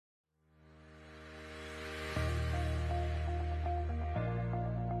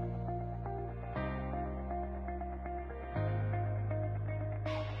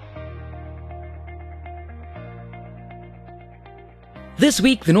This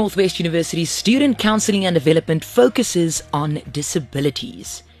week, the Northwest University Student Counselling and Development focuses on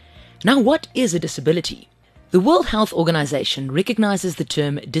disabilities. Now, what is a disability? The World Health Organization recognizes the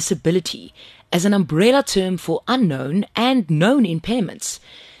term disability as an umbrella term for unknown and known impairments.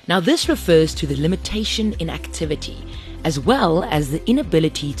 Now, this refers to the limitation in activity, as well as the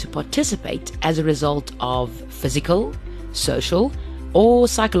inability to participate as a result of physical, social, or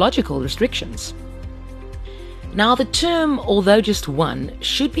psychological restrictions. Now, the term, although just one,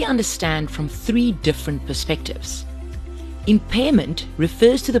 should be understood from three different perspectives. Impairment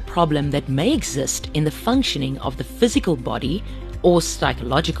refers to the problem that may exist in the functioning of the physical body or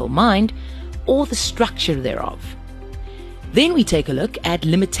psychological mind, or the structure thereof. Then we take a look at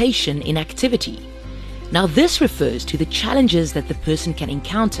limitation in activity. Now, this refers to the challenges that the person can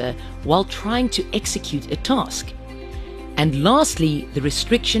encounter while trying to execute a task. And lastly, the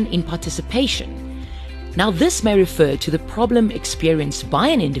restriction in participation. Now, this may refer to the problem experienced by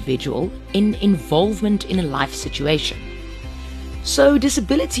an individual in involvement in a life situation. So,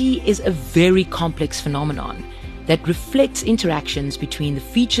 disability is a very complex phenomenon that reflects interactions between the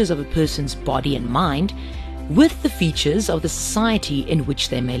features of a person's body and mind with the features of the society in which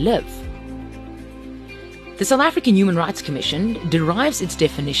they may live. The South African Human Rights Commission derives its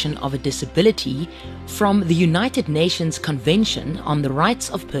definition of a disability from the United Nations Convention on the Rights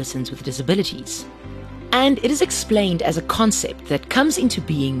of Persons with Disabilities. And it is explained as a concept that comes into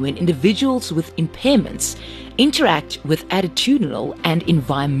being when individuals with impairments interact with attitudinal and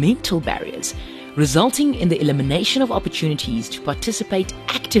environmental barriers, resulting in the elimination of opportunities to participate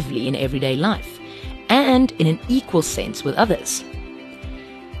actively in everyday life and in an equal sense with others.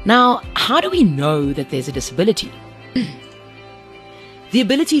 Now, how do we know that there's a disability? The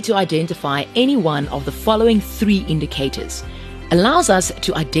ability to identify any one of the following three indicators allows us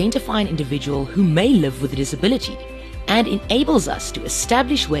to identify an individual who may live with a disability and enables us to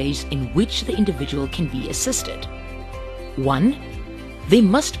establish ways in which the individual can be assisted. 1. There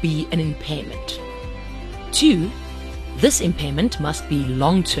must be an impairment. 2. This impairment must be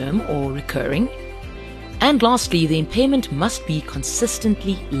long-term or recurring. And lastly, the impairment must be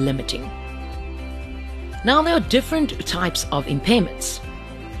consistently limiting. Now, there are different types of impairments.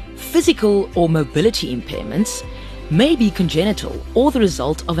 Physical or mobility impairments may be congenital or the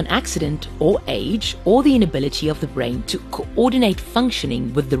result of an accident or age or the inability of the brain to coordinate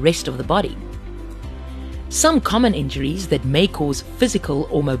functioning with the rest of the body. Some common injuries that may cause physical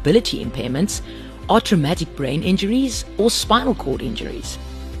or mobility impairments are traumatic brain injuries or spinal cord injuries.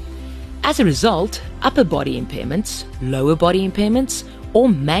 As a result, upper body impairments, lower body impairments, or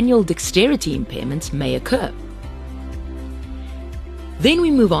manual dexterity impairments may occur. Then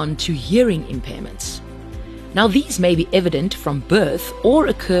we move on to hearing impairments. Now, these may be evident from birth or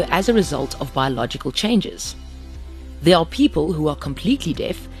occur as a result of biological changes. There are people who are completely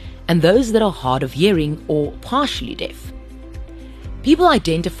deaf and those that are hard of hearing or partially deaf. People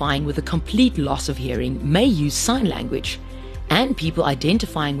identifying with a complete loss of hearing may use sign language, and people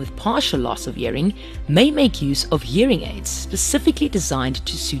identifying with partial loss of hearing may make use of hearing aids specifically designed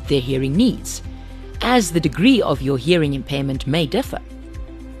to suit their hearing needs, as the degree of your hearing impairment may differ.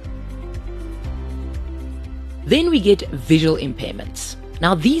 Then we get visual impairments.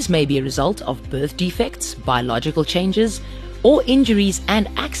 Now, these may be a result of birth defects, biological changes, or injuries and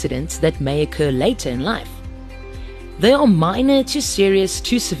accidents that may occur later in life. They are minor to serious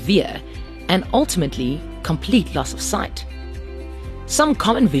to severe and ultimately complete loss of sight. Some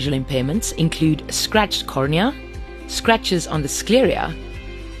common visual impairments include scratched cornea, scratches on the sclera,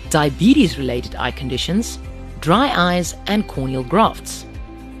 diabetes-related eye conditions, dry eyes, and corneal grafts.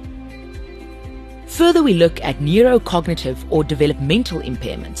 Further, we look at neurocognitive or developmental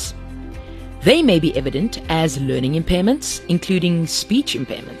impairments. They may be evident as learning impairments, including speech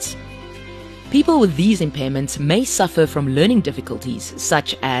impairments. People with these impairments may suffer from learning difficulties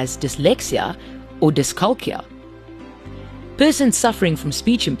such as dyslexia or dyscalculia. Persons suffering from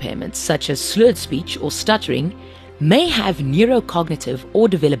speech impairments such as slurred speech or stuttering may have neurocognitive or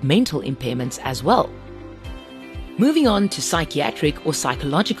developmental impairments as well. Moving on to psychiatric or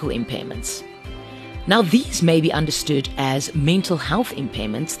psychological impairments. Now, these may be understood as mental health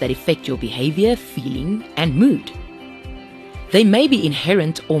impairments that affect your behavior, feeling, and mood. They may be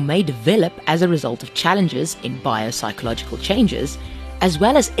inherent or may develop as a result of challenges in biopsychological changes, as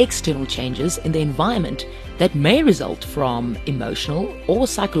well as external changes in the environment that may result from emotional or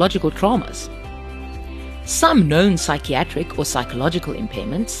psychological traumas. Some known psychiatric or psychological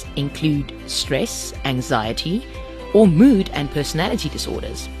impairments include stress, anxiety, or mood and personality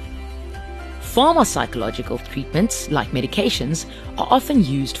disorders. Pharmacological treatments, like medications, are often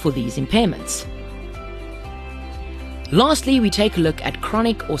used for these impairments. Lastly, we take a look at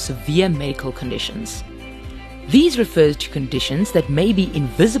chronic or severe medical conditions. These refers to conditions that may be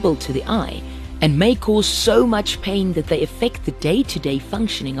invisible to the eye and may cause so much pain that they affect the day-to-day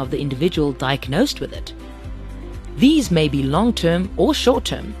functioning of the individual diagnosed with it. These may be long-term or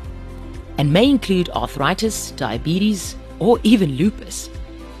short-term, and may include arthritis, diabetes, or even lupus.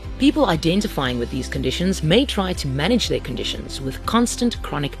 People identifying with these conditions may try to manage their conditions with constant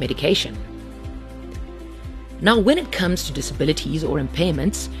chronic medication. Now, when it comes to disabilities or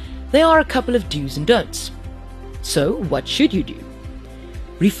impairments, there are a couple of do's and don'ts. So, what should you do?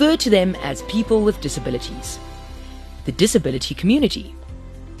 Refer to them as people with disabilities, the disability community.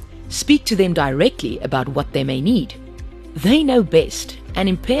 Speak to them directly about what they may need. They know best, and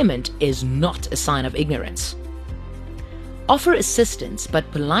impairment is not a sign of ignorance. Offer assistance,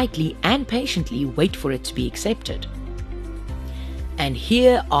 but politely and patiently wait for it to be accepted. And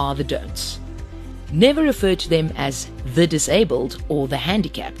here are the don'ts. Never refer to them as the disabled or the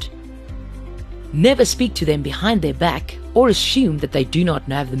handicapped. Never speak to them behind their back or assume that they do not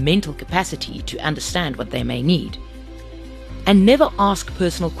have the mental capacity to understand what they may need. And never ask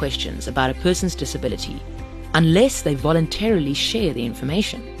personal questions about a person's disability unless they voluntarily share the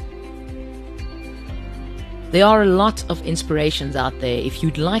information. There are a lot of inspirations out there if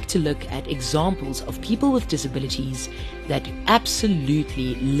you'd like to look at examples of people with disabilities that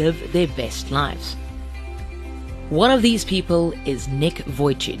absolutely live their best lives. One of these people is Nick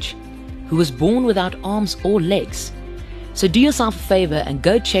Vujicic, who was born without arms or legs. So do yourself a favor and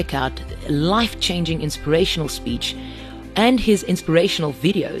go check out a life-changing inspirational speech and his inspirational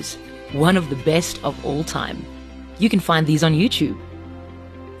videos, one of the best of all time. You can find these on YouTube.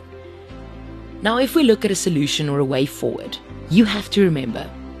 Now, if we look at a solution or a way forward, you have to remember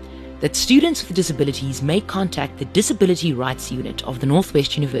that students with disabilities may contact the Disability Rights Unit of the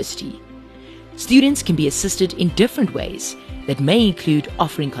Northwest University. Students can be assisted in different ways that may include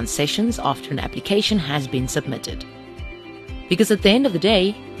offering concessions after an application has been submitted. Because at the end of the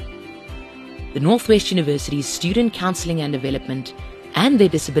day, the Northwest University's Student Counselling and Development and their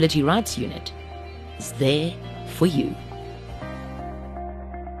Disability Rights Unit is there for you.